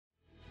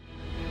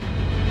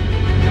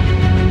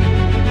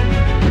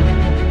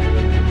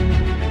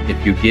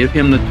If you give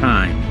him the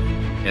time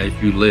as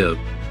you live,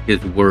 his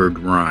word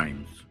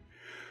rhymes.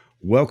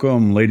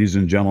 Welcome, ladies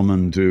and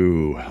gentlemen,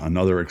 to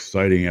another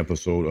exciting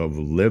episode of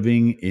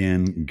Living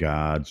in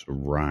God's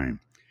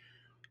Rhyme,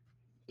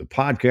 the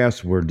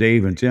podcast where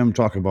Dave and Tim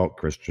talk about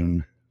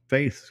Christian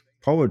faith,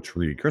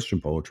 poetry,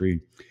 Christian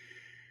poetry,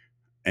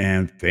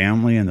 and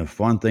family and the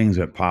fun things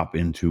that pop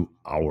into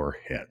our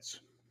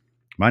heads.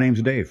 My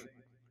name's Dave.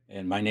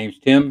 And my name's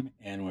Tim,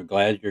 and we're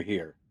glad you're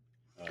here.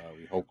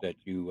 We hope that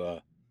you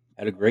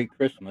had a great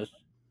Christmas,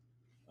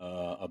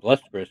 a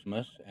blessed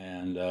Christmas,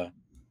 and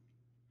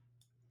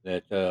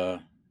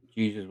that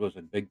Jesus was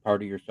a big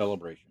part of your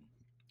celebration.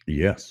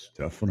 Yes,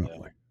 And,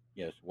 definitely.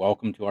 yes,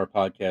 welcome to our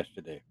podcast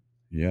today.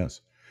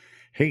 Yes.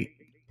 Hey,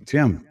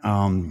 Tim,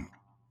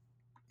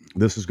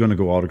 this is going to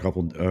go out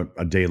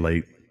a day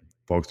late,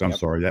 folks. I'm Yep.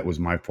 sorry. That was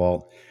my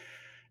fault.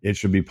 It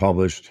should be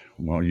published.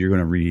 Well, you're going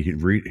to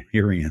read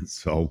hearing it,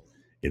 so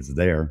it's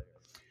there.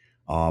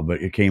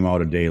 But it came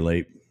out a day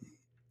late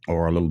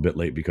or a little bit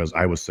late because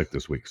I was sick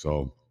this week.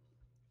 So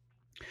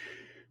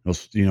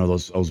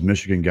those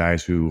Michigan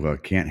guys who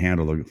can't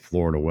handle the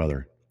Florida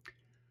weather.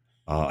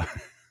 Uh,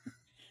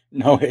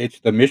 No, it's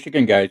the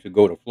Michigan guys who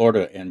go to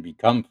Florida and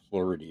become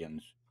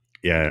Floridians.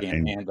 yeah, Can't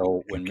and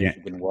handle when can't.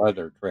 Michigan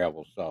weather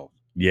travels south.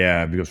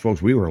 Yeah, because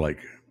folks, we were like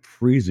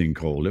freezing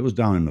cold. It was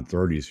down in the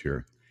 30s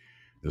here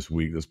this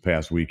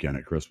past weekend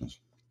at Christmas.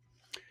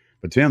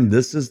 But Tim,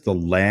 this is the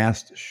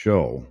last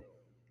show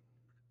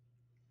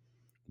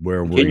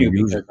where we're Continue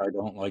using. because I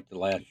don't like the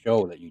last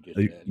show that you just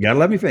You said. gotta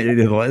let me finish.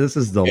 This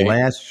is the Okay.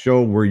 last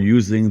show we're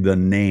using the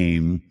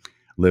name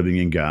Living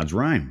in God's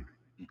Rhyme.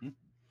 Mm-hmm.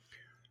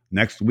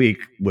 Next week,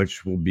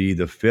 which will be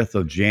the 5th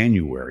of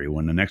January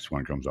when the next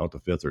one comes out, the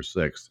 5th or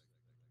 6th.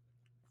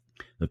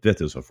 The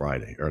 5th is a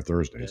Friday or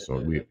Thursday. So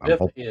The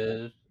fifth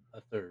is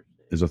a Thursday.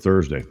 Is a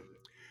Thursday,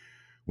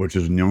 which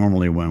is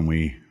normally when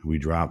we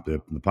drop the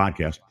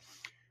podcast.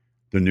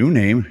 The new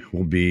name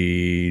will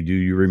be, do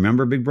you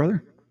remember, Big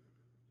Brother?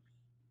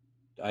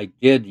 I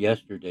did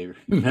yesterday.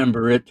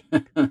 Remember it?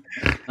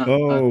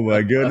 Oh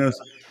my goodness.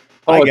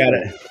 I got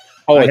it.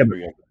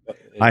 Poetry.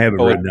 I have it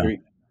written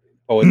down.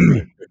 Poetry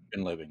of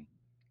Christian living.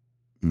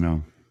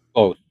 No.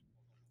 Close.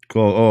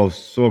 Oh,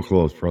 so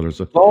close, brother.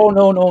 So, Oh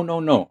no. I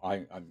know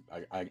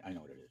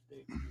what it is,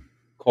 Dave.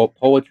 Called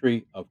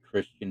Poetry of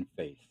Christian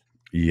Faith.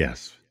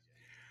 yes.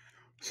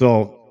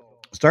 So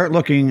start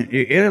looking.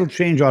 It'll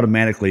change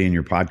automatically in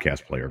your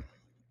podcast player.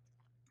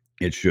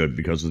 It should,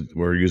 because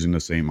we're using the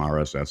same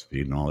RSS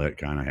feed and all that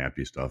kind of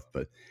happy stuff.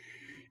 But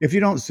if you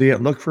don't see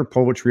it, look for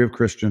Poetry of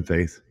Christian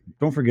Faith.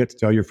 Don't forget to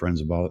tell your friends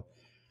about it.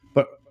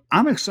 But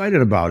I'm excited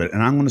about it,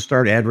 and I'm going to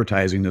start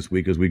advertising this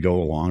week as we go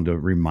along to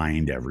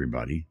remind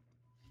everybody.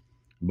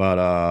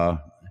 But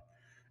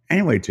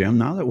anyway, Tim,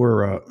 now that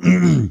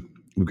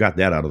we've got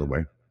that out of the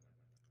way,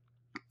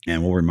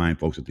 and we'll remind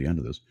folks at the end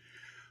of this,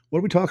 what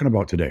are we talking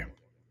about today?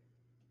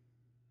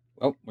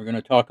 Well, we're going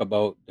to talk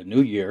about the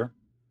new year,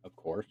 of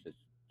course. It's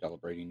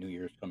celebrating New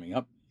Year's coming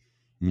up,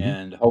 Mhm.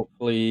 and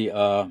hopefully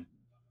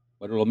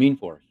what it'll mean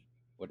for us,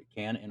 what it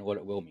can and what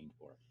it will mean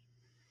for us.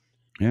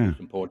 Yeah. There's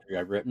some poetry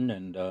I've written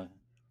and a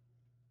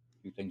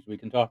few things we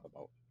can talk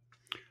about.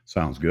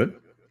 Sounds good.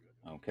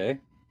 Okay.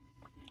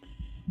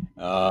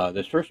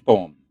 This first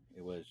poem,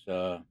 it was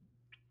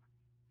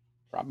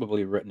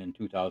probably written in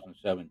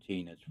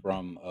 2017. It's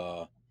from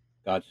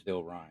God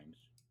Still Rhymes.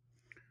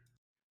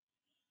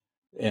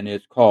 And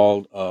it's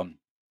called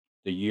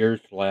The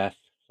Year's Last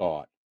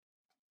Thought.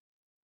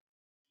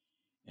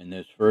 And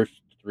this first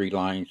three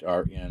lines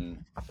are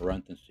in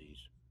parentheses.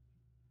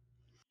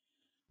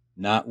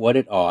 Not what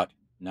it ought,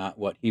 not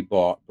what he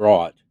brought,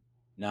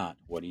 not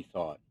what he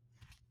thought.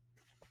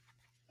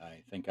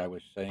 I think I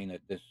was saying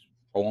that this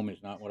poem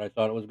is not what I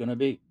thought it was going to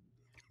be.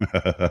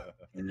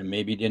 And then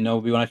maybe didn't know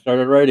when I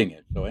started writing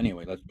it. So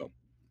anyway, let's go.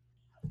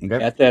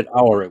 Okay. At that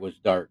hour it was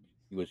dark.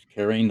 He was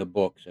carrying the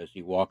books as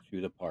he walked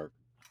through the park.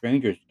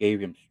 Strangers gave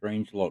him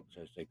strange looks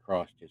as they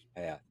crossed his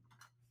path.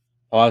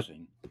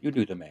 Pausing, you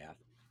do the math.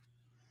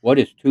 What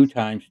is 2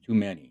 times too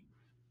many?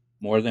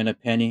 More than a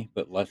penny,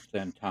 but less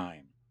than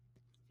time.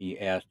 He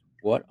asked,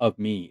 what of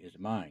me is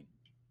mine?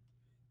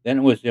 Then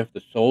it was as if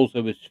the soles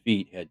of his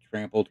feet had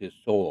trampled his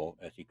soul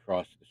as he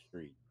crossed the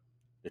street.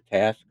 The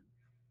task,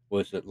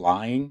 was it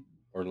lying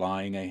or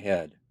lying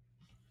ahead?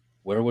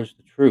 Where was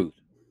the truth?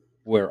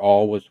 Where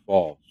all was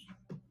false?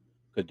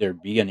 Could there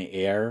be an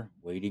air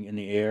waiting in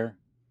the air?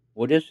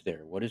 What is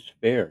there? What is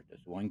fair?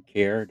 Does one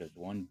care? Does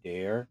one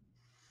dare?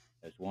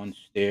 As one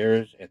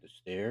stares at the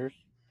stairs?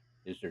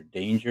 Is there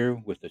danger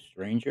with the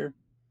stranger?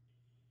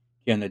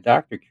 Can the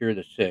doctor cure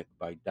the sick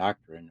by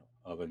doctrine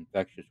of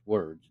infectious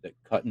words that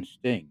cut and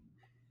sting,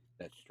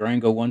 that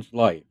strangle one's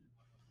life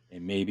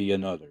and maybe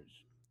another's?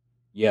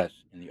 Yes,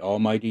 in the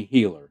Almighty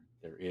Healer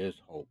there is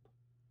hope.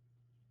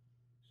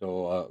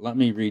 So let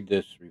me read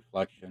this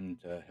reflection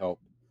to help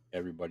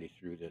everybody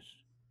through this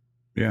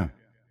Yeah.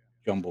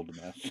 jumbled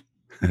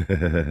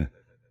mess.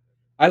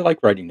 I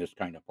like writing this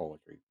kind of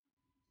poetry.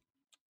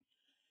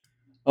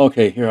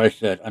 Okay, here I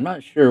said, I'm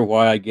not sure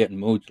why I get in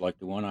moods like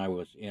the one I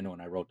was in when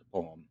I wrote the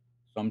poem.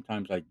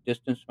 sometimes I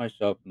distance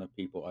myself from the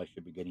people I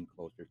should be getting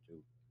closer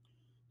to.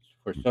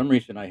 For some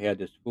reason, I had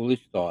this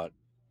foolish thought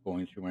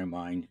going through my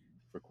mind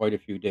for quite a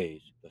few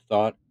days. The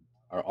thought,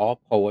 are all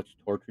poets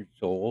tortured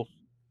souls?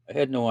 I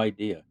had no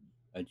idea.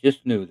 I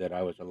just knew that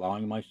I was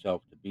allowing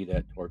myself to be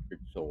that tortured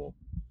soul.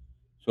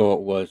 So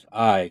it was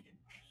I,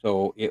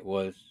 so it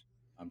was,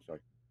 I'm sorry,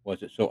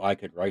 was it so I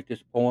could write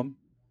this poem?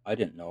 I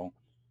didn't know,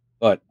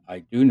 but I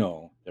do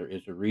know there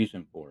is a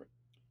reason for it.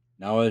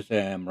 Now, as I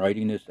am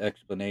writing this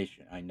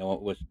explanation, I know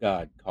it was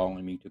God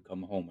calling me to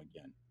come home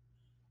again.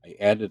 I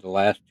added the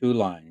last two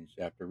lines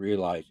after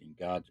realizing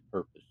God's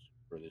purpose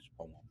for this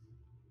poem,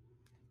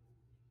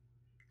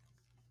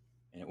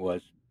 and it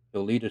was,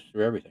 He'll lead us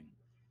through everything.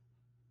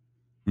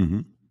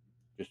 Hmm.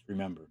 Just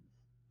remember.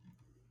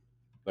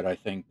 But I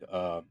think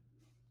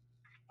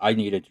I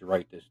needed to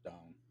write this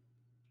down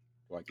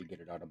so I could get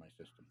it out of my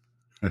system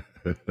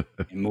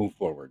and move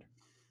forward.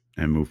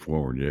 And move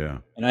forward. Yeah.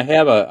 And I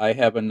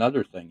have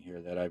another thing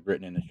here that I've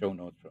written in the show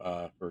notes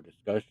for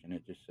discussion.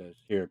 It just says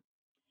here,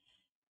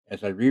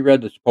 as I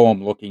reread this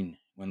poem, looking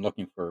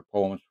for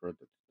poems for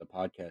the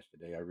podcast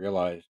today, I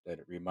realized that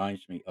it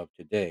reminds me of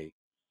today,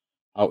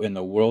 how in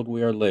the world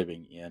we are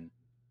living in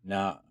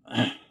now,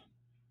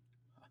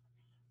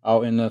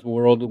 how in the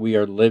world we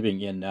are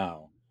living in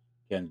now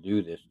can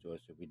do this to us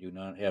if we do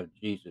not have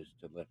Jesus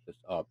to lift us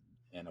up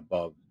and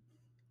above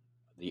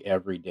the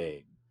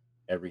everyday,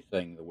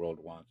 everything the world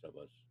wants of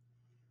us.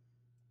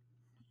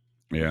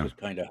 This Yeah. is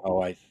kind of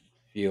how I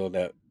feel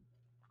that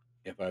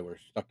if I were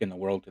stuck in the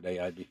world today,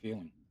 I'd be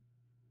feeling.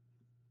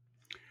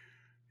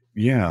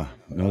 Yeah.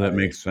 So No, that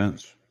makes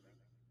sense.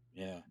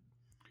 yeah,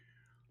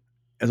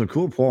 As a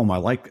cool poem, I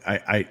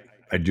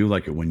do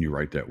like it when you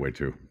write that way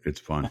too. It's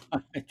fun.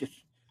 I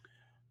just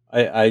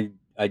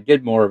I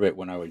did more of it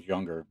when I was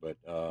younger, but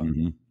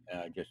Hmm.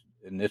 I just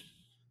in this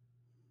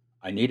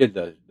I needed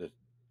the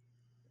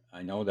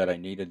I know that I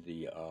needed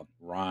the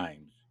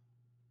rhymes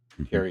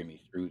to Hmm. carry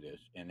me through this,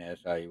 and as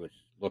I was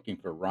looking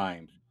for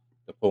rhymes,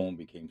 the poem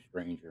became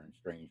stranger and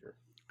stranger.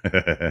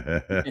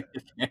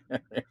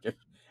 Just,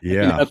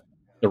 Yeah. yes,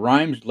 the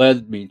rhymes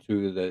led me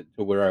to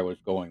where I was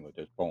going with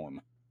this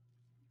poem.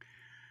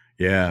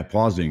 Yeah.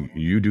 Pausing.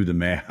 You do the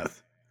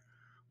math.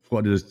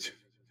 What is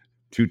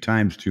two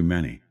times too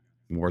many?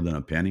 More than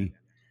a penny?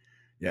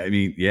 Yeah. I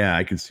mean, yeah,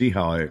 I can see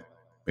how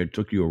it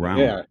took you around.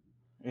 Yeah,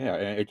 yeah,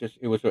 and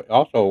it was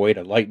also a way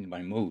to lighten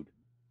my mood.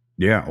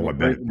 Yeah. Oh, I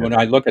bet. When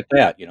I look at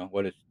that,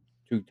 what is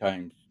 2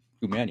 times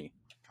too many?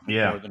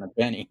 Yeah. More than a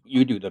penny.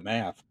 You do the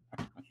math.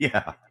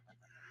 Yeah.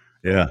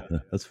 Yeah.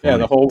 That's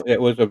Yeah, funny.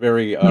 it was a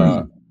very,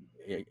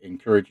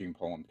 encouraging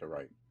poem to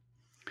write,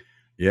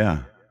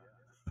 Yeah.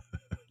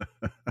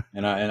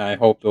 and I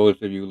hope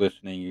those of you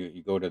listening,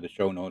 you go to the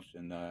show notes,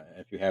 and,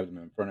 if you have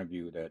them in front of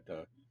you, that,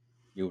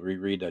 you'll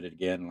reread that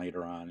again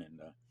later on,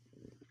 and,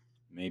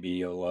 maybe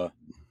you'll,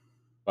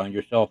 find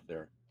yourself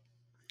there.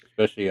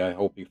 Especially, I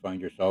hope you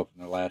find yourself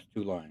in the last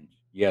 2 lines.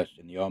 "Yes,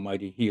 in the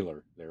Almighty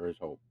Healer, there is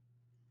hope."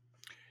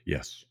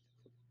 Yes.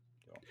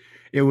 So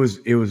It was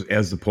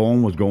as the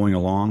poem was going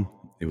along,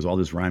 it was all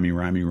this rhyming,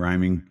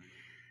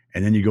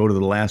 and then you go to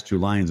the last two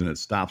lines and it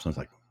stops, and it's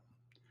like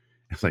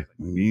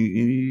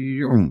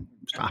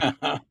stop,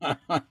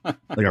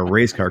 like a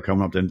race car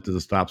coming up to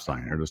the stop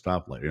sign or the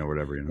stoplight,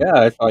 whatever.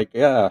 Yeah, it's like,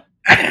 yeah.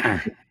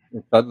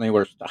 Suddenly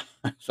we're stop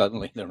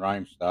suddenly the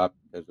rhyme stopped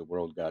because the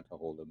world got a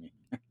hold of me.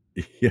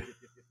 Yeah.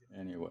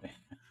 Anyway,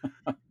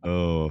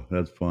 Oh,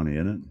 that's funny,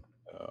 isn't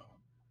it? uh,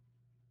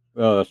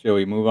 well, shall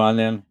we move on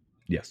then?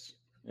 Yes.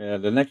 Yeah,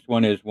 the next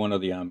one is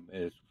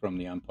is from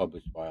the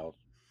unpublished files,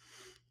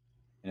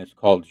 and it's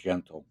called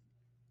Gentle.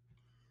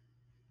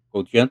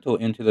 Go gentle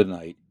into the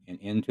night and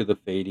into the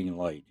fading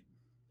light.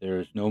 There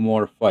is no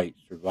more fight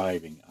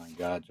surviving on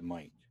God's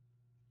might.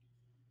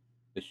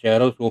 The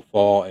shadows will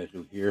fall as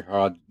you hear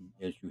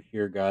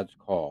God's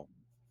call.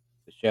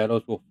 The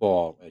shadows will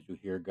fall as you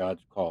hear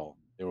God's call.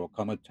 There will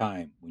come a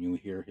time when you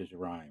hear his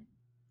rhyme.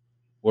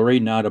 Worry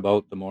not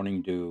about the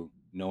morning dew,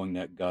 knowing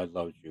that God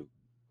loves you.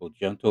 Go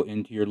gentle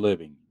into your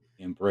living.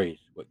 Embrace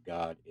what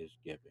God is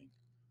giving.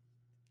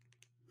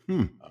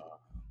 Hmm. Uh,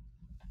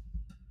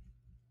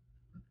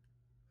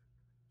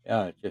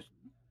 yeah, it's just,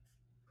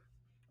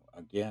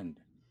 again,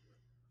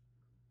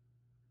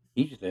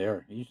 he's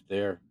there. He's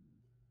there.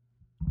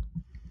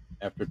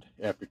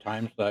 After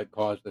times that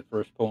caused the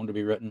first poem to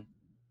be written,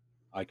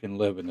 I can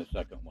live in the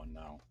second one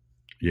now.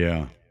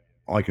 Yeah.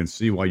 Oh, I can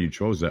see why you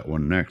chose that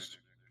one next.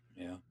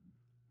 Yeah.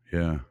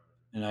 Yeah.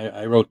 And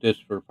I wrote this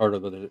for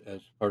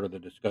as part of the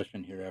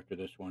discussion here after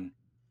this one.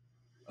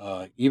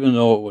 Even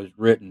though it was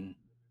written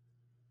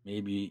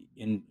maybe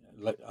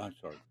I'm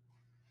sorry,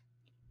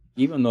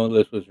 even though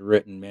this was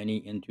written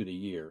many into the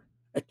year,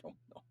 I don't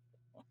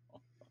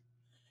know,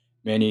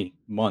 many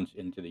months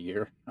into the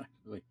year,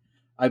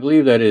 I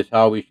believe that is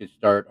how we should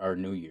start our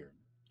new year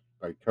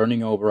by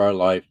turning over our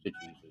lives to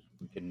Jesus.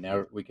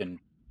 We can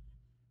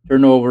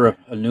turn over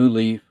a new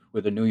leaf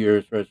with a New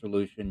Year's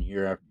resolution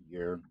year after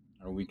year,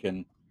 or we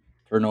can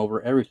turn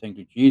over everything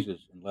to Jesus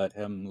and let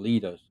Him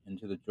lead us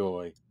into the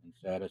joy and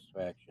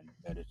satisfaction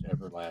that is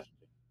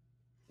everlasting.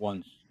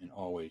 once and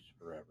always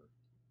forever.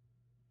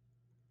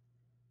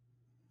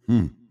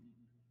 Hmm.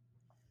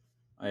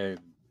 I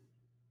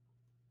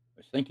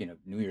was thinking of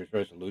New Year's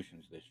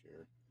resolutions this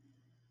year,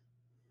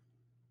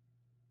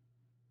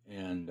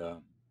 and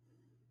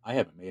I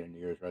haven't made a New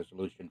Year's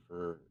resolution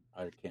for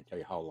I can't tell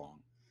you how long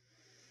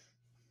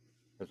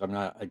because I'm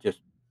not. I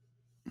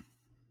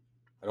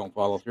don't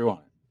follow through on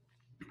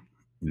it,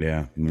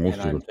 Yeah, and most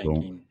of I'm us don't.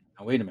 thinking,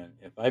 now wait a minute.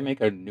 If I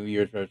make a New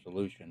Year's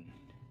resolution,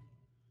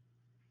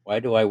 why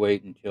do I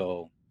wait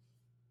until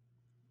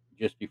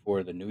just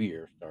before the new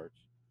year starts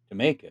to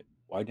make it?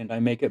 Why didn't I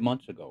make it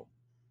months ago?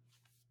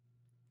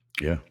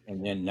 Yeah,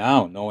 And then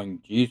now,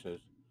 knowing Jesus,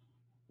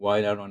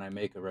 why don't I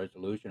make a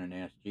resolution and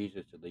ask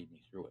Jesus to lead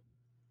me through it,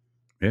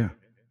 yeah,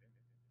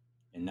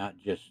 and not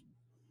just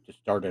to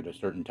start at a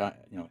certain time?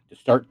 To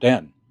start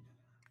then.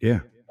 yeah,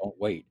 Don't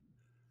wait,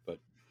 but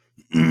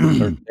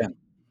start then.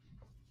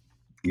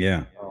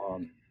 yeah.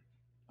 Um,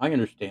 I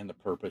understand the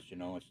purpose.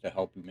 It's to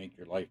help you make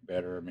your life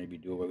better, maybe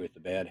do away with the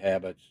bad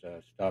habits,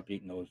 stop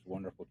eating those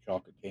wonderful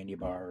chocolate candy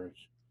bars,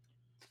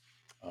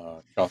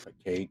 chocolate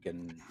cake,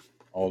 and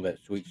all that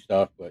sweet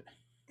stuff. But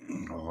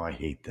Oh, I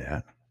hate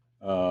that.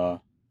 uh,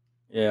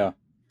 yeah,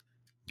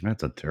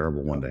 That's a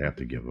terrible one uh, to have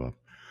to give up.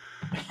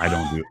 I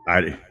don't do.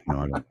 I no,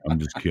 I don't. I'm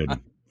just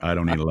kidding. I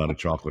don't eat a lot of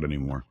chocolate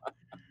anymore.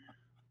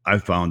 I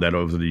found that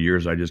over the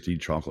years, I just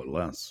eat chocolate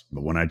less.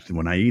 But when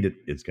I eat it,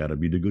 it's got to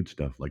be the good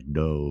stuff like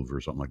Dove or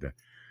something like that.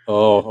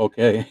 oh,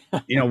 okay.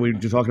 We were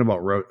just talking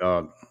about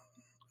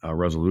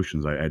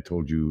resolutions. I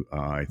told you,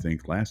 I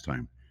think last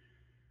time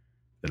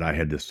that I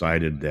had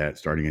decided that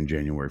starting in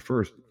January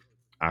 1st,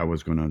 I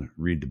was going to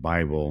read the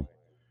Bible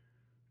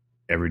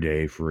every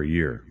day for a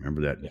year.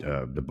 Remember that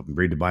Yeah. the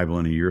read the Bible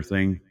in a year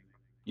thing?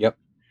 Yep.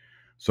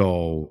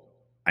 So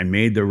I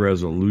made the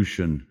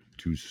resolution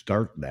to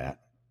start that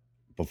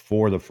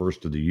before the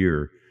first of the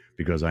year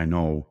because I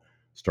know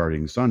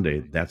starting Sunday,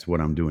 that's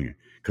what I'm doing.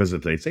 Because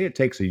if they say it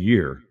takes a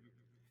year,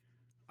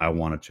 I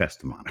want to test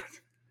them on it.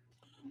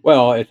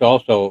 Well, it's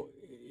also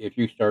if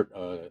you start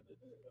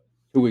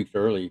 2 weeks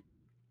early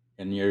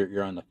and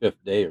you're on the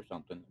fifth day or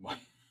something,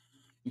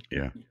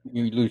 Yeah.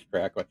 you lose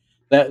track. Of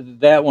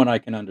that one I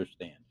can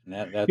understand, and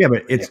that's Yeah,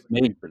 but it's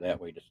made for that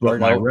way to but start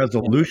my out at the end of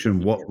resolution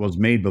the what year. was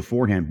made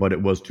beforehand, but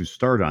it was to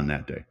start on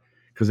that day.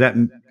 Because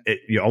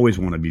you always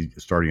want to be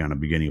starting on the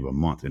beginning of a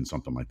month and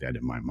something like that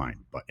in my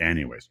mind. But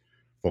anyways,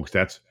 folks,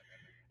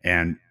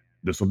 and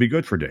this will be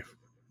good for Dave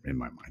in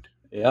my mind.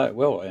 Yeah, it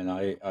will, and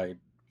I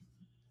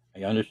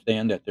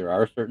understand that there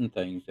are certain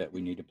things that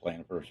we need to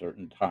plan for a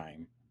certain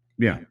time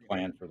Yeah. and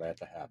plan for that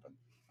to happen.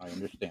 I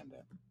understand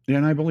that. Yeah,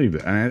 and I believe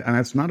it. And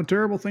that's not a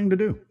terrible thing to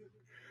do.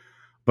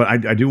 But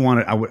I do want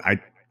to,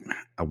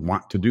 I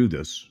want to do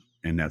this.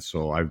 And that's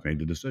so I've made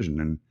the decision.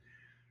 And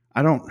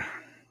I don't,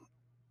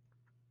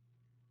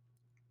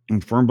 I'm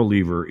a firm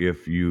believer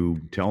if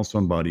you tell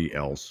somebody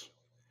else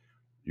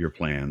your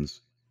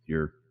plans,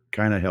 you're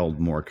kind of held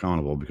more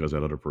accountable because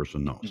that other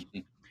person knows.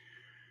 Mhm.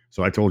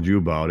 So I told you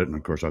about it. And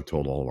of course, I've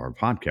told all of our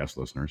podcast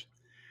listeners,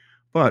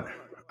 but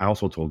I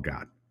also told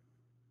God.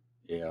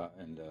 Yeah,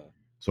 and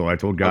So I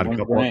told I God a want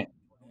couple of, to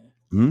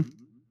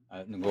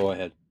hmm? go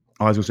ahead.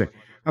 Oh, I was going to say,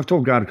 I've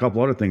told God a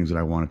couple other things that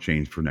I want to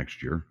change for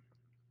next year.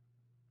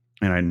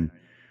 And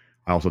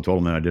I also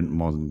told him that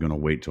wasn't going to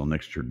wait till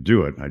next year to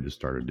do it. I just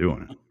started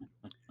doing it.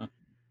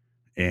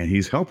 And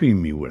he's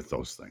helping me with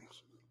those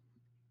things.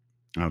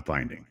 I'm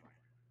finding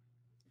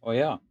Oh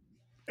yeah.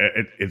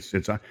 it's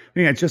I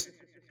mean, it's just,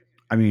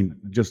 I mean,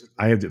 just,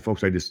 I have the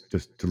folks,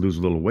 just to lose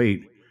a little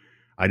weight,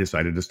 I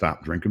decided to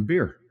stop drinking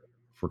beer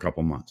for a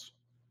couple months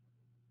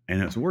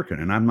and it's working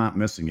and I'm not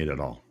missing it at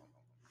all.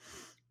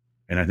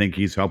 And I think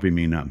he's helping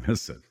me not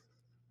miss it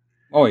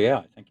Oh yeah.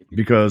 I think if you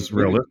because do,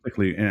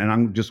 realistically, and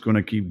I'm just going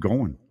to keep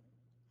going.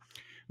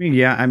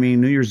 I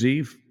mean, New Year's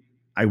Eve,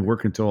 I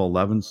work until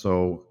 11,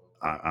 so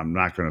I'm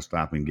not going to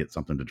stop and get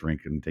something to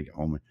drink and take it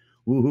home. And,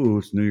 woohoo,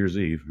 it's New Year's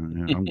Eve.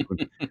 I'm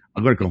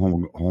going to go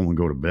home and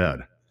go to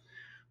bed,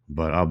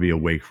 but I'll be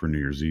awake for New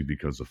Year's Eve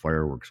because the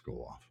fireworks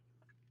go off.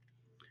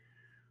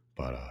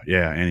 But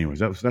yeah, anyways,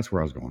 that's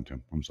where I was going to.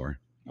 I'm sorry.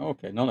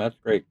 okay, no, that's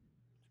great.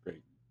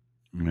 Great.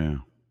 Yeah.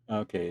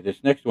 Okay,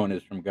 this next one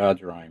is from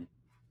God's Rhyme,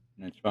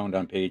 and it's found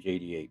on page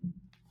 88.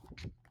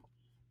 It's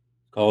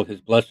called His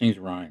Blessings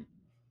Rhyme.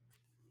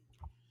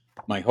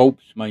 My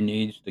hopes, my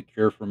needs, the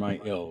cure for my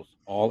ills,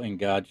 all in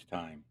God's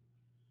time.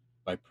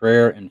 By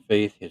prayer and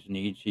faith his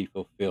needs he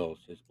fulfills,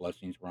 his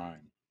blessings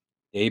rhyme.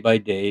 Day by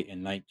day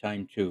and night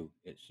time too,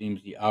 it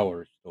seems the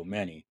hours, though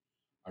many,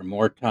 are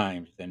more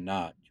times than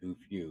not too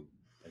few,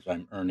 as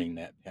I'm earning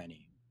that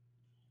penny.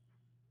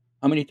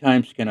 How many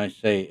times can I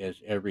say as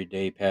every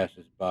day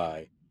passes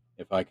by,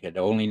 if I could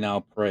only now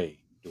pray,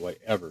 do I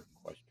ever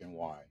question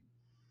why?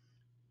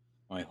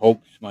 My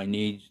hopes, my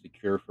needs, the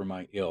cure for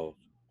my ills,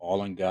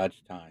 all in God's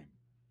time.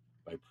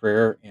 By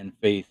prayer and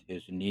faith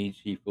his needs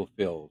he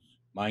fulfills,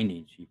 my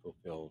needs he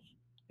fulfills,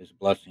 his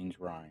blessings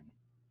rhyme.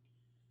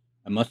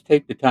 I must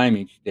take the time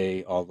each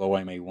day, although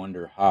I may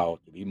wonder how,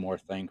 to be more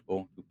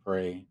thankful, to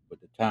pray, but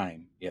the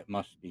time, it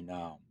must be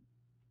now.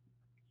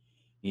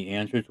 He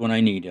answers when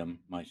I need him.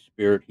 My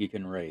spirit he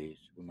can raise.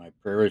 When my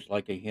prayer is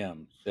like a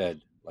hymn,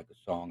 said like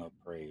a song of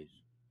praise.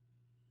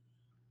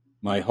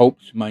 My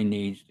hopes, my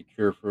needs, the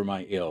cure for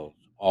my ills,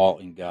 all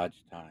in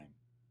God's time.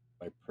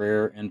 By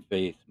prayer and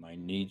faith, my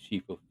needs he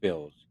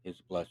fulfills. His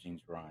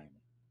blessings rhyme.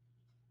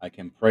 I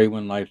can pray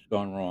when life's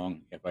gone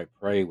wrong, if I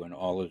pray when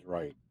all is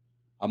right.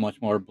 How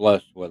much more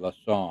blessed will a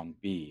song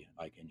be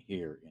I can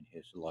hear in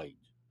his light.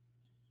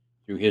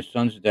 Through his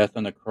son's death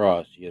on the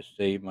cross, he has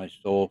saved my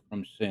soul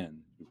from sin.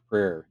 Through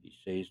prayer, he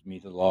saves me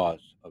the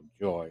loss of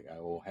joy I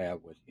will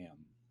have with him.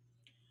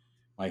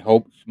 My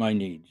hopes, my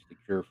needs, the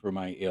cure for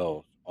my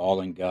ills,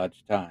 all in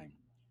God's time.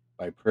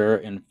 By prayer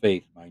and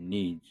faith, my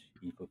needs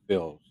he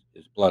fulfills.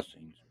 His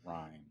blessings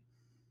rhyme.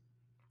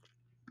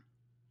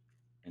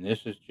 And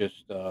this is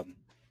just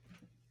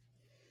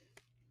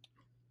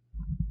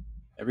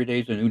every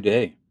day's a new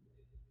day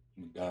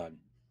with God.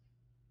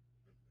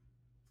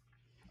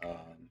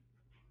 Um,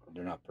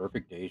 they're not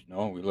perfect days.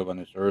 No, we live on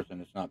this earth and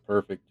it's not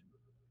perfect.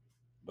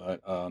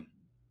 But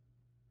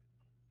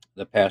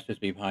the past is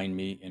behind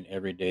me, and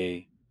every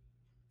day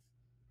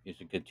is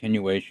a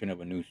continuation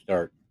of a new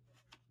start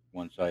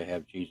once I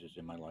have Jesus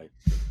in my life.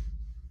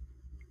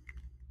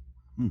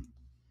 Hmm.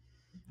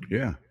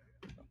 Yeah.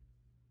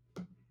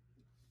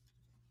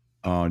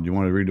 Do you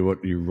want to read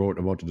what you wrote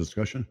about the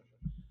discussion?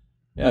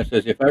 Yeah, it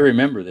says, if I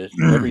remember this,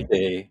 every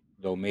day,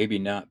 though maybe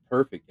not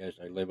perfect as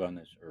I live on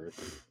this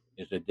earth,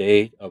 is a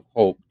day of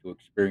hope to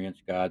experience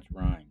God's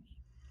rhymes.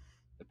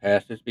 The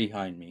past is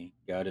behind me.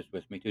 God is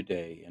with me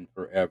today and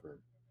forever.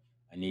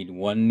 I need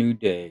one new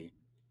day,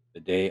 the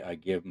day I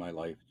give my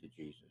life to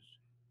Jesus.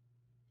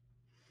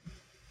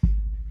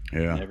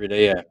 And Yeah. every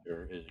day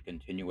after is a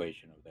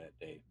continuation of that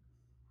day.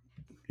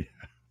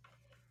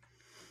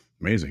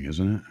 Amazing,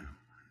 isn't it?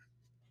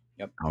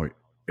 Yep. How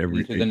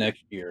every Into the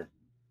next year.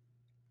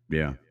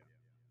 yeah.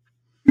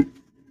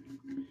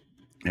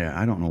 Yeah,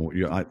 I don't know.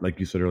 Like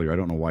you said earlier, I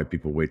don't know why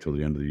people wait till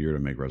the end of the year to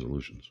make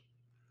resolutions.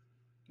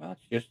 Well,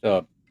 it's just,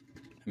 I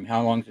mean,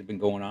 how long has it been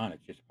going on?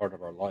 It's just part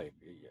of our life.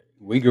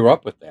 We grew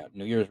up with that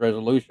New Year's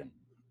resolution.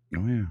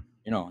 Oh yeah,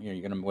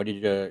 You're gonna. What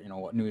did you?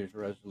 What New Year's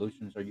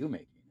resolutions are you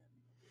making?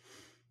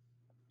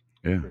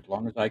 yeah, For as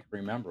long as I can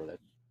remember,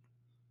 that's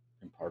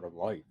been part of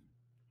life.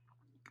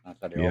 Not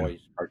that I yeah.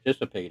 always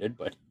participated,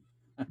 but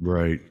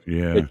Right.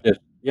 Yeah. it's just,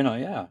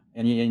 yeah.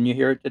 And you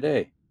hear it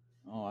today.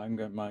 Oh, I'm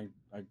gonna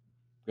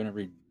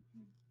read.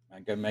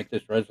 I'm gonna make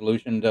this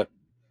resolution to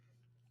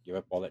give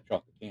up all that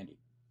chocolate candy.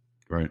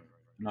 Right.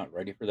 I'm not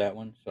ready for that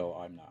one, so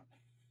I'm not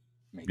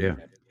making Yeah.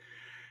 that.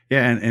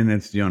 Yeah. And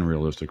it's the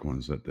unrealistic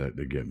ones that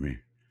get me.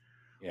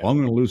 Yeah. Well, I'm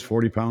going to lose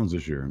 40 pounds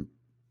this year.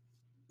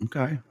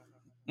 Okay.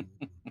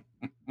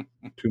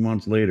 2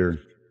 months later.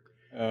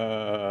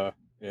 Uh,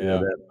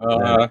 Yeah.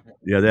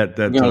 yeah. That.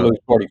 Yeah. I'm gonna lose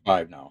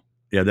 45 now.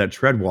 Yeah. That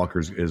tread walker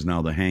is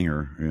now the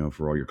hanger.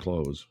 For all your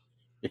clothes.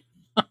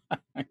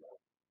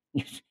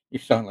 You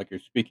sound like you're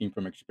speaking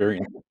from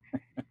experience.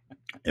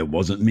 It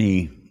wasn't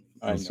me. It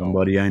I was know.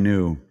 somebody I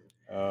knew.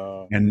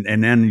 Uh,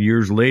 And then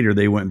years later,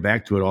 they went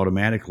back to it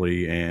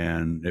automatically,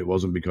 and it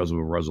wasn't because of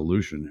a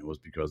resolution. It was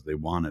because they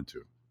wanted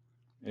to.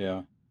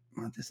 yeah.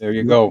 Well, There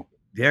you go.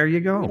 there you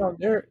You go.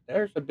 know,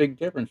 there's a big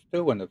difference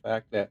too in the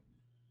fact that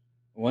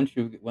once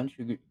you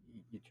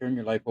turn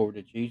your life over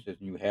to Jesus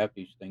and you have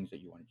these things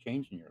that you want to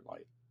change in your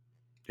life.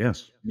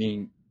 Yes. I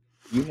mean,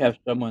 you have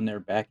someone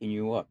there backing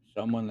you up,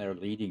 someone there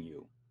leading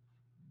you,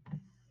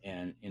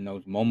 and in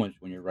those moments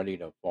when you're ready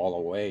to fall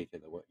away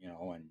and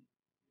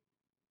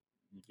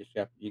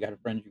you got a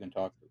friend you can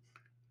talk to.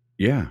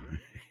 Yeah.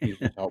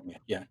 Jesus help me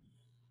again.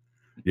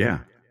 Yeah.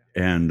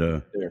 And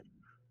There.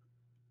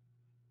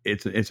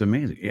 it's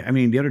amazing. I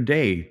mean, the other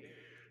day,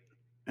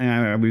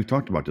 and we've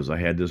talked about this. I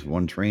had this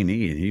one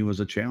trainee, and he was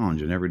a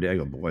challenge. And every day I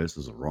go, boy, this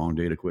is the wrong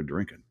day to quit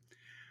drinking.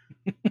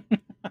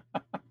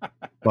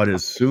 But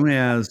as soon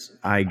as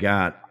I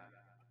got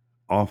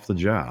off the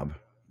job,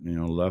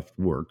 left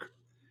work,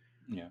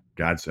 Yeah.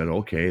 God said,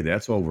 okay,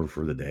 that's over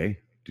for the day.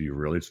 Do you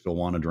really still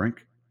want to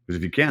drink? Because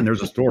if you can,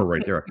 there's a store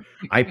right there.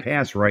 I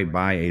pass right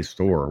by a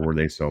store where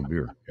they sell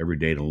beer every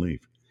day to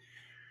leave.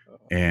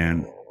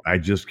 And Oh, I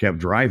just kept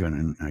driving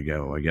and I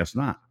go, I guess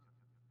not.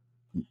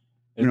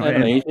 isn't that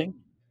And amazing?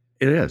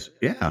 it is.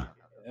 Yeah,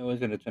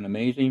 It's an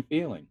amazing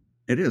feeling.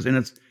 it is. And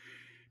it's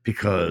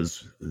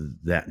because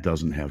that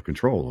doesn't have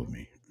control of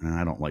me. And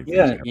I don't like things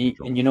Yeah, to have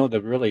control.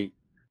 and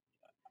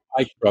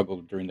I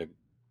struggled during the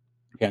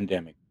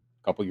pandemic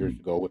a couple years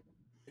ago with,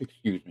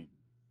 excuse me,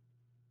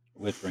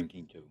 with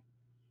drinking too,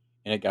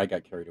 and I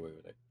got carried away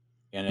with it,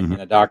 Hmm.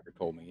 and a doctor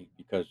told me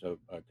because of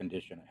a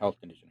health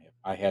condition,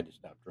 I had to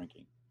stop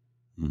drinking,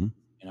 Hmm.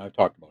 and I've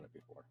talked about it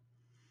before.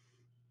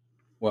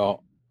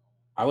 Well,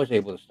 I was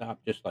able to stop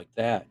just like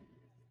that,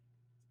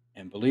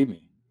 and believe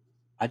me,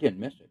 I didn't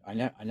miss it. I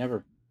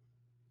never,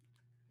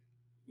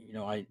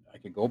 I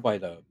could go by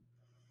the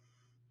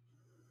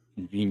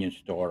convenience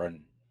store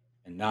and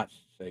not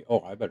say, oh,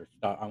 I better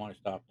stop. I want to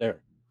stop there.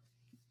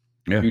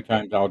 A Yeah. few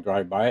times I'll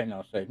drive by it and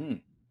I'll say,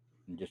 and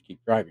just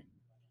keep driving.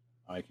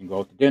 I can go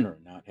out to dinner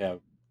and not have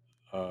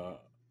uh,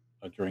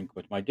 a drink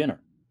with my dinner.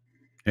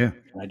 Yeah.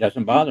 and it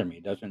doesn't bother me.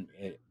 It doesn't.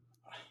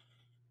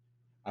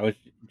 I was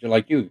just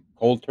like you,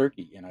 cold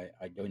turkey, and I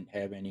didn't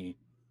have any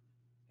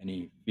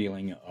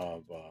feeling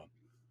of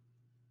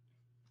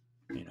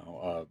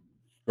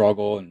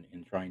struggle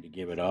and trying to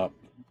give it up.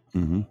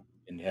 Hmm.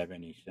 Didn't have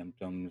any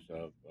symptoms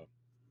of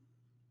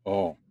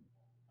oh,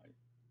 I,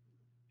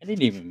 I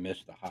didn't even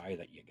miss the high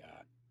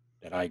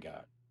that I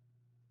got,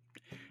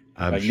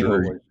 because I'm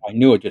sure. I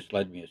knew it just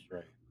led me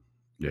astray.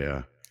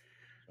 Yeah.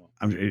 So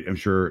I'm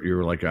sure you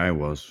were like I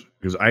was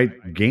because I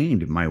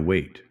gained my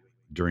weight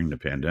during the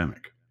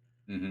pandemic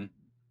hmm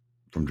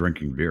from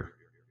drinking beer.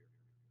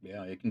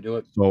 yeah, it can do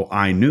it. So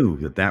I It, knew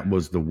that that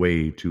was the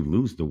way to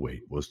lose the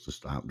weight was to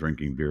stop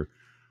drinking beer.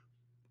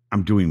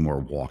 I'm doing more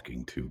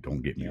walking too.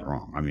 Don't get me yeah,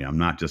 wrong. I mean, I'm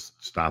not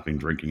just stopping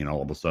drinking and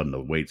all of a sudden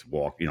the weight's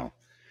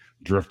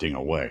drifting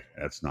away.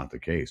 That's not the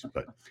case.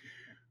 But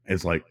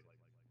it's like,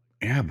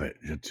 yeah, but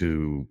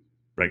to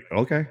like,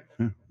 okay,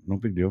 yeah, no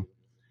big deal.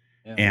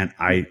 yeah. And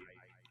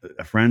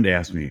a friend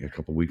asked me a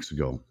couple weeks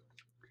ago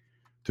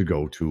to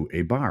go to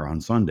a bar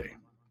on Sunday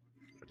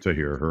to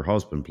hear her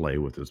husband play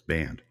with his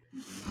band.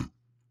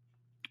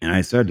 And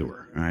I said to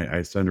her,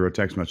 I sent her a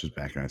text message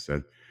back and I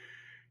said,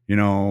 you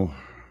know,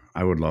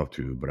 I would love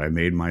to, but I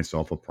made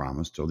myself a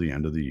promise till the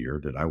end of the year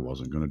that I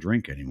wasn't going to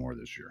drink anymore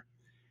this year.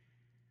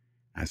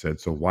 I said,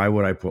 so why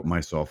would I put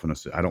myself in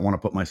I don't want to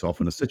put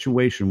myself in a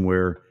situation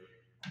where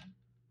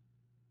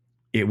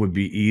it would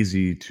be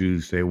easy to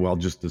say, well,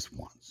 just this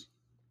once.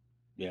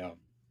 Yeah,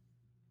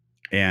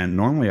 And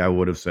normally I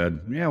would have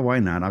said, yeah, why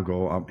not? I'll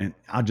go and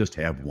I'll just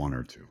have one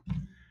or two.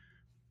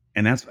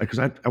 And that's because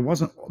I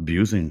wasn't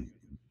abusing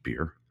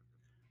beer.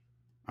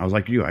 I was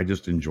like you, I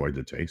just enjoyed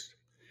the taste.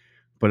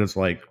 But it's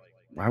like,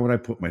 why would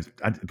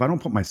if I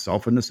don't put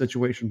myself in the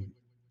situation,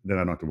 then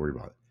I don't have to worry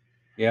about it.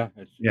 yeah.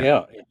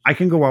 Yeah. I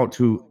can go out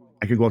to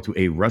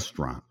a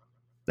restaurant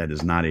that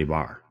is not a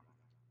bar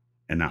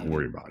and not hmm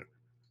worry about it.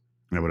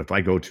 But if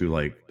I go to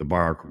like the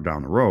bar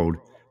down the road,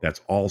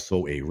 that's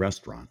also a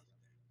restaurant,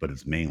 but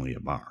it's mainly a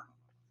bar.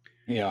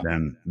 yeah.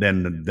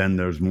 Then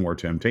there's more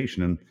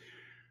temptation, and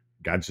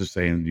God's just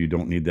saying you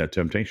don't need that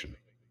temptation.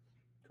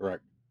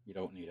 Correct. You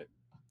don't need it.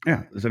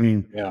 Yeah, I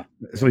mean, Yeah,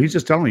 so yeah. He's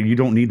just telling me you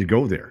don't need to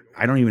go there.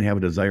 I don't even have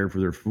a desire for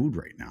their food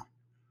right now.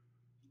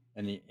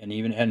 And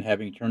even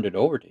having turned it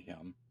over to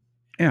him,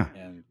 Yeah,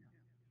 and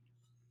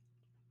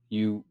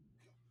you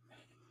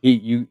he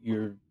you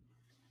you're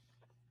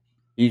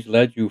he's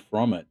led you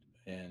from it,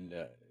 and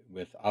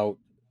without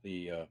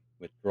the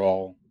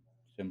withdrawal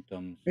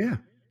symptoms, yeah,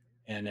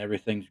 and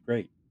everything's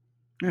great.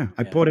 yeah.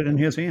 I And put it in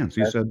His hands.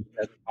 He that's said,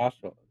 that's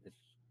possible.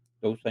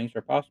 Those things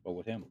are possible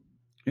with him.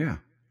 yeah.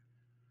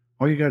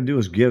 All you got to do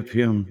is give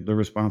Him the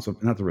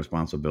not the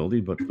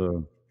responsibility, but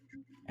the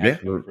yeah,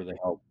 Ask him for the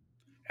help.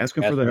 ask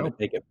Him for Ask the him to help.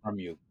 take it from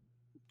you.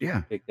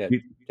 Yeah, Take that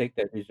he, take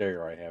that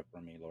desire I have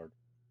from me, Lord.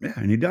 yeah,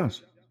 and He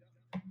does.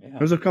 Yeah,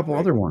 There's a it's couple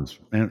great. other ones,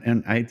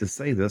 and I hate to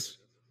say this.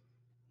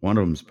 One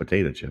of them's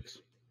potato chips.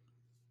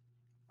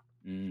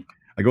 Mm.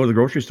 I go to the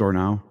grocery store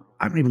now.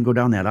 I don't even go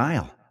down that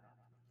aisle.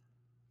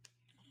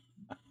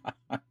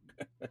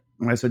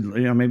 And I said,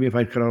 maybe if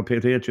I cut out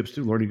potato chips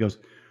too, Lord, He goes,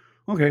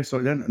 okay. So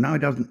then now He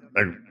doesn't.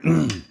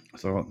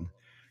 So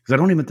because I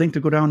don't even think to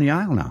go down the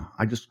aisle now.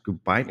 I just go Yeah.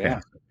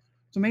 bypass it.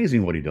 It's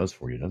amazing what He does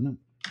for you, doesn't it?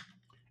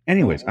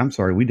 Anyways, Oh, I'm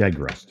sorry, we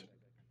digressed.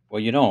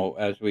 well,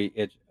 as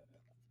it's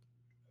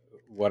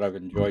what I've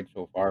enjoyed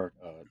so far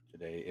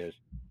today is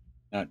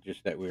not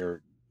just that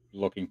we're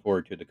looking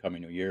forward to the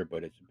coming new year,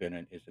 but it's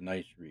a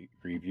nice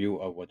review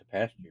of what the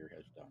past year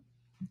has done,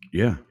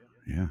 Yeah,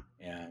 yeah,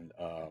 and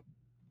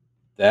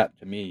that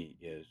to me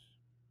is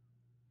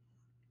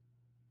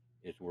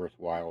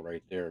worthwhile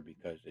right there,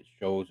 because it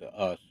shows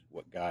us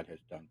what God has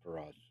done for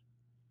us,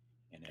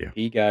 and if yeah.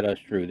 He got us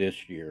through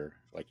this year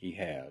like He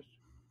has,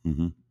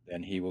 Hmm.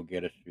 then He will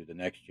get us through the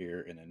next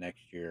year and the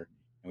next year,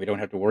 and we don't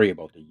have to worry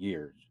about the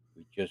years.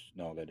 We just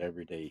know that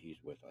every day He's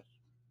with us.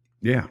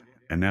 Yeah,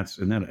 and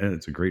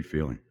it's a great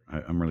feeling.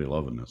 I'm really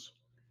loving this.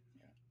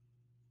 Yeah.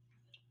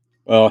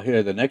 Well,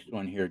 here the next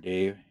one here,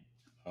 Dave.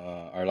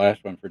 Our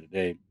last one for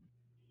today.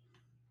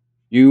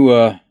 You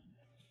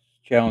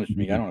challenged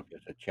me. I don't know if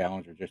it's a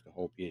challenge or just a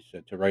hope. You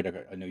said to write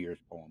a New Year's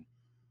poem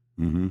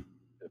Hmm.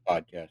 for the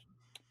podcast,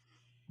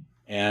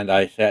 and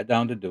I sat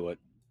down to do it.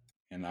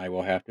 And I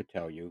will have to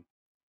tell you,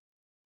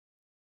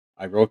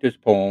 I wrote this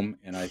poem,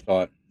 and I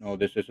thought, no,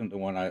 this isn't the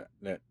one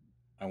that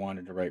I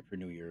wanted to write for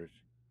New Year's.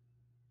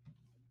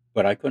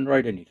 But I couldn't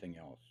write anything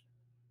else,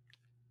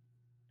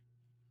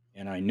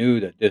 and I knew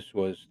that this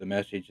was the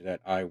message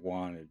that I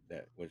wanted,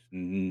 that was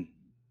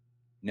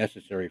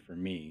necessary for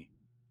me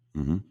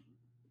Hmm.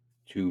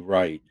 to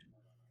write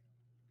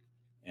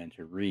and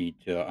to read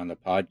on the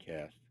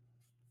podcast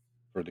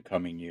for the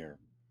coming year,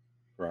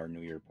 for our New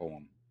Year's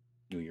poem.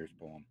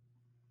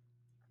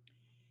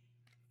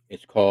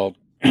 It's called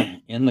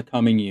In the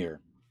Coming Year.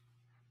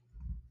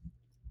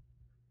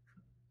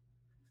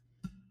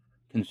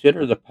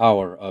 Consider the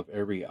power of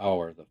every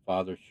hour the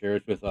Father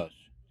shares with us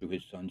through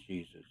his Son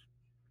Jesus.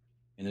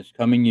 In this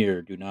coming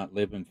year, do not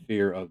live in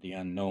fear of the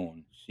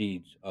unknown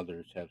seeds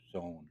others have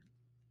sown.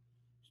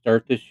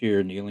 Start this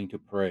year kneeling to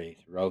pray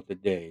throughout the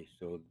day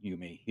so you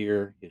may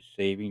hear his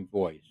saving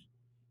voice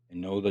and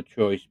know the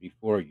choice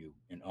before you,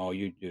 and all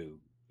you do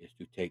is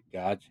to take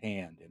God's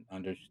hand and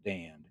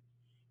understand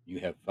you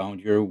have found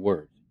your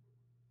worth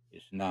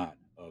is not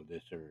of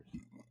this earth.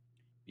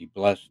 Be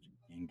blessed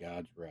in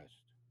God's rest.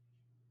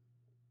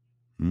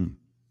 Hmm.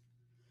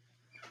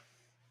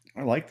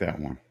 I like that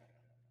one.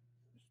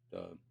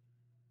 Just,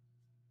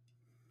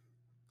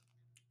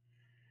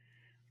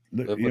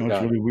 You live know, with it's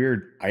God. really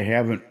weird.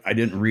 I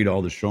didn't read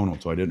all the show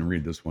notes, so I didn't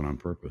read this one on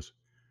purpose.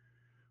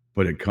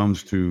 But it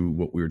comes to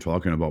what we were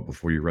talking about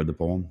before you read the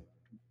poem.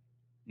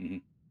 Hmm.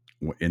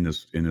 In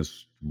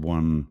this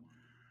one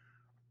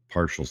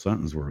partial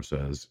sentence where it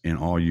says, "And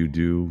all you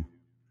do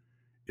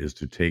is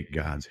to take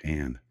God's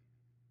hand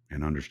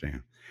and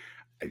understand.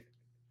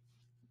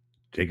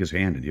 Take His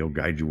hand, and He'll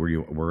guide you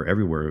where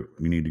everywhere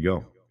you need to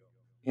go."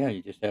 Yeah,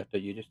 you just have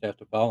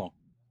to follow.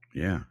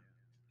 Yeah,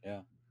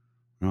 Yeah,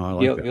 no, I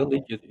like he'll that. he'll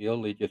lead you he'll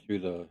lead you through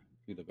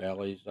the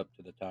valleys up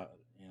to the top,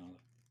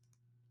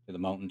 to the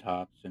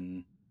mountaintops,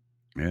 and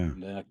Yeah, in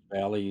the next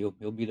valley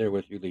he'll be there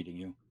with you, leading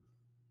you.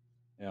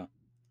 Yeah.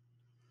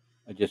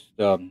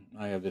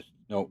 I have this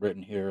note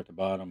written here at the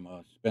bottom.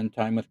 Spend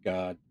time with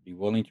God. Be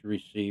willing to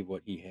receive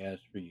what He has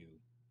for you.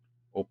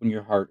 Open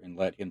your heart and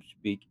let Him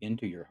speak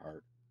into your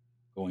heart,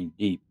 going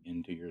deep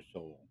into your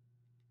soul.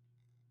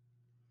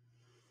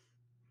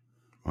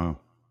 wow,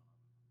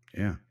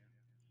 yeah,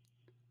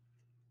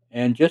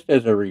 And just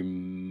as a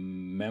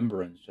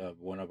remembrance of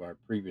one of our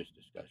previous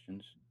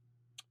discussions,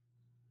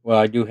 well,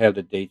 I do have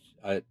the dates.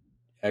 I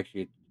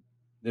actually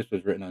this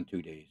was written on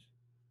 2 days.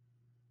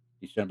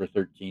 December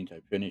 13th, I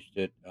finished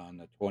it on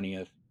the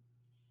 20th,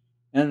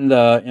 and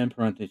in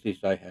parentheses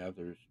I have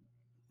there's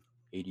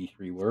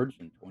 83 words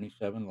and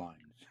 27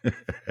 lines.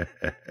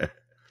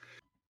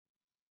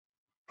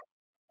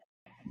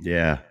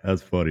 yeah.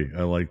 That's funny.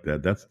 I like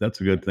that.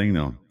 That's a good thing,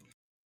 though.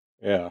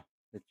 Yeah,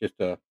 it's just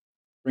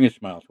bring a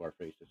smile to our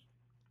faces.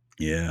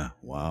 Yeah,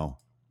 wow,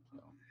 So,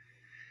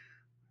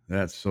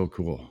 that's so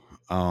cool.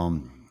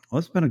 Well,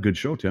 it's been a good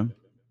show, Tim.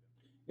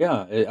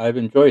 yeah, I've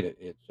enjoyed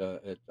it.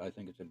 I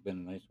think it's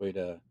been a nice way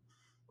to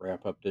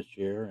wrap up this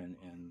year and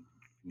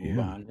move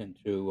Yeah, on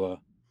into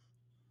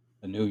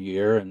the new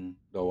year. And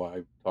though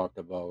I've talked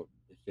about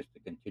it's just a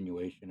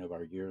continuation of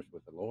our years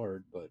with the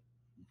Lord, but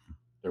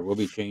there will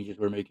be changes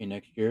we're making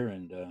next year,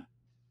 and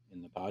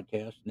in the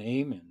podcast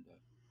name, and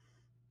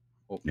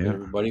hopefully yeah,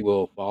 everybody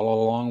will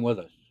follow along with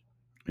us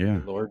as the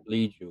yeah. Lord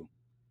leads you.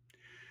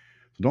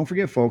 So don't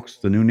forget, folks.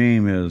 The new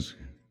name is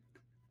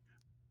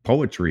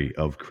Poetry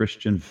of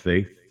Christian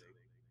Faith.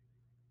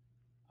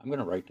 I'm going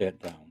to write that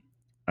down.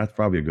 That's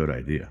probably a good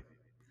idea.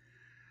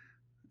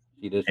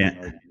 See this And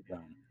and write it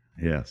down.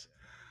 yes.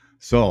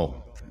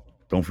 So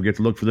don't forget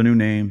to look for the new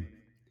name.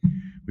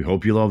 We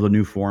hope you love the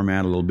new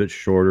format, a little bit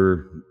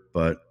shorter,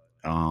 but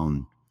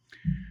um,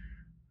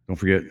 don't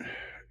forget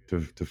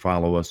to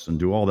follow us and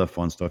do all that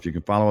fun stuff. You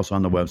can follow us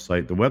on the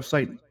website. The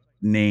website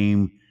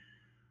name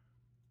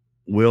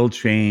will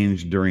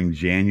change during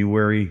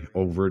January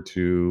over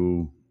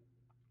to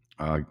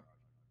uh,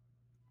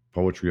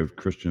 Poetry of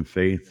Christian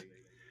Faith.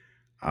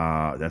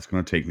 That's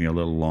going to take me a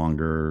little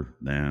longer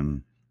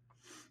than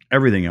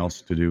everything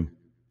else to do.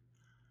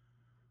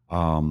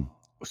 Um,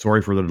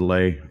 Sorry for the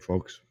delay,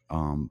 folks.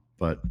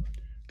 But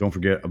don't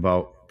forget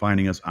about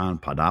finding us on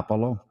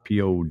Podopolo,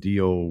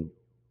 Podopg,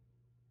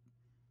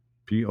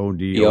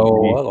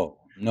 P-O-L-O.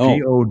 No.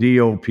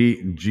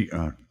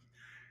 Podopg.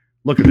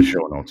 Look at the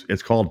show notes.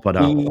 It's called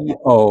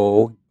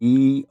Podopolo.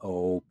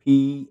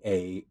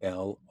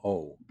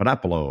 P-O-D-O-P-A-L-O.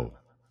 Podopolo.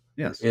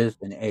 There Yes. is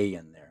an A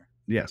in there.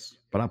 Yes.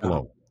 Not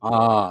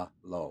Podopolo.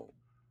 low.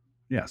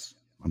 Yes.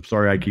 I'm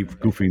sorry I keep Okay.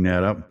 goofing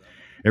that up.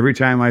 Every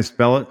time I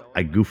spell it,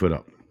 I goof it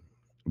up.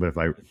 But if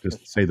I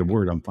just say the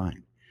word, I'm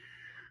fine.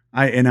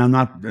 I'm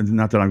not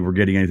that we're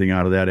getting anything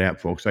out of that app,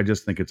 folks. I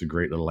just think it's a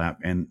great little app,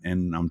 and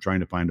I'm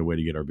trying to find a way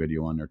to get our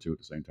video on there too at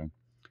the same time.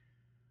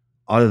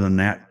 Other than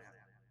that,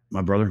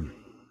 my brother,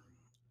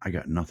 I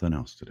got nothing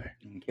else today.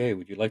 Okay.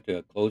 Would you like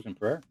to close in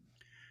prayer?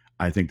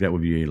 I think that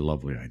would be a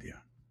lovely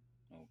idea.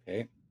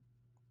 Okay.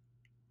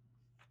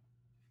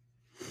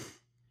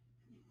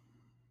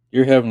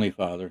 Dear Heavenly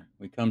Father,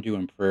 we come to you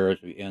in prayer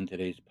as we end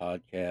today's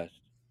podcast.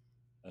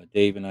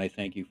 Dave and I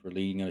thank you for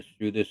leading us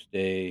through this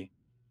day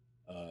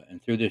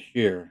and through this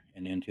year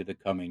and into the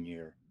coming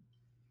year.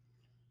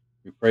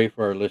 We pray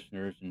for our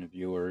listeners and the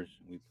viewers.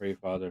 We pray,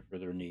 Father, for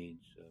their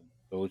needs,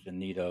 those in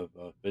need of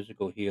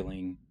physical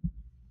healing,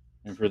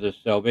 and for the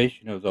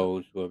salvation of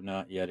those who have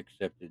not yet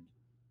accepted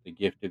the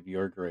gift of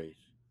your grace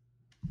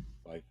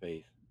by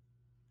faith.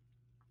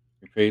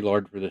 We pray,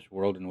 Lord, for this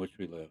world in which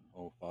we live.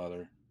 Oh,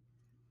 Father,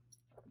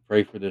 we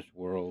pray for this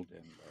world,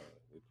 and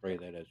we pray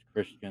that as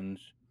Christians,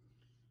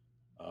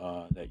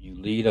 that you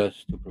lead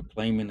us to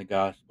proclaiming the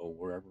gospel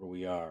wherever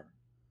we are,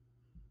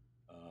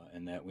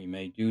 and that we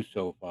may do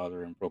so,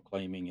 Father, in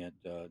proclaiming it,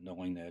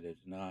 knowing that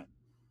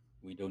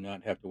we do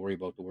not have to worry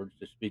about the words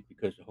to speak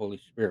because the Holy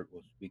Spirit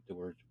will speak the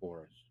words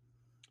for us.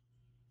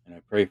 And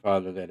I pray,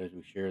 Father, that as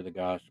we share the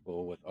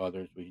gospel with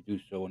others, we do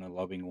so in a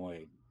loving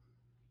way.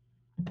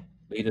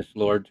 Lead us,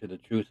 Lord, to the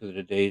truth of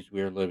the days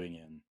we are living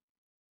in.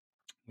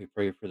 We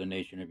pray for the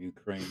nation of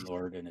Ukraine,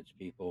 Lord, and its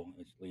people,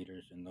 its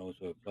leaders, and those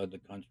who have fled the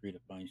country to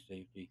find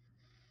safety.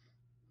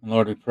 And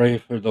Lord, we pray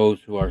for those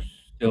who are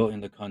still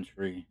in the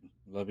country,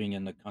 living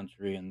in the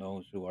country, and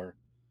those who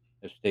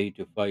have stayed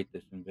to fight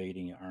this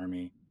invading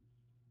army.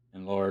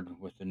 And Lord,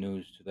 with the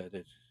news that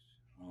it's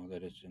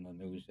in the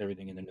news,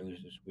 everything in the news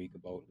this week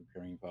about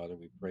Ukraine, Father,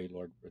 we pray,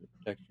 Lord, for the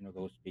protection of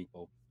those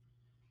people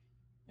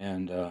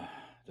and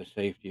the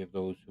safety of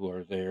those who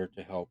are there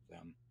to help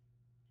them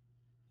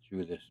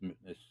through this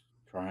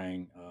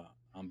trying,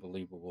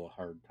 unbelievable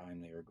hard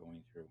time they are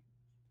going through.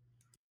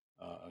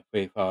 I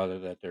pray, Father,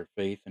 that their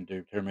faith and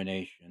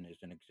determination is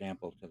an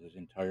example to this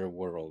entire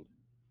world.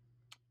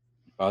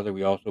 And Father,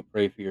 we also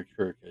pray for your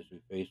church as we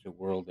face a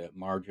world that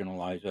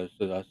marginalizes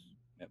us.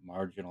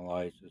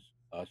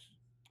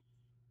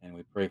 And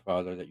we pray,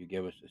 Father, that you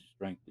give us the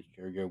strength to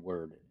share your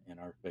word and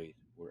our faith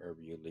wherever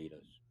you lead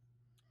us.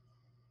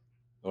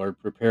 Lord,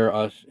 prepare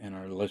us and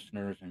our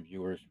listeners and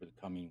viewers for the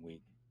coming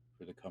week,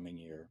 for the coming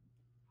year.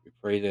 We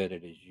pray that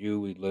it is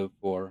you we live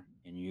for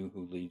and you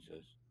who leads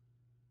us.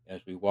 As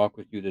we walk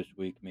with you this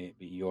week, may it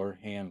be your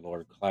hand,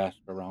 Lord,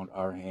 clasped around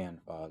our hand,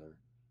 Father,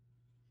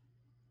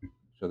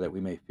 so that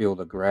we may feel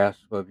the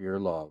grasp of your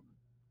love.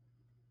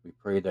 We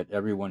pray that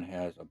everyone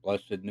has a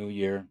blessed new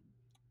year,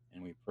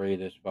 and we pray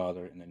this,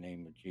 Father, in the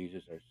name of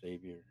Jesus, our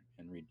Savior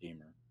and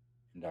Redeemer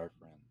and our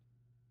friend.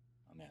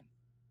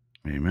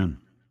 Amen. Amen.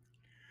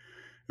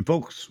 And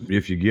folks,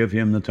 if you give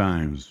him the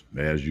times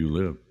as you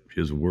live,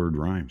 his word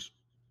rhymes.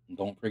 And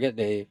don't forget,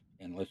 Dave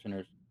and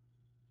listeners,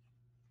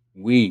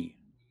 we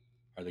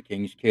are the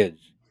King's kids,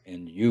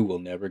 and you will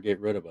never get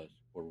rid of us,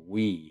 for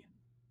we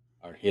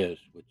are his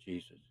with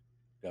Jesus.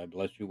 God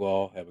bless you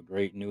all. Have a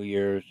great New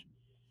Year's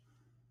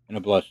and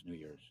a blessed New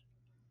Year's.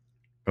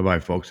 Bye bye,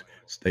 folks.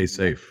 Stay Bye.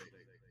 safe.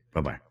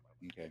 Bye bye.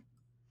 Okay.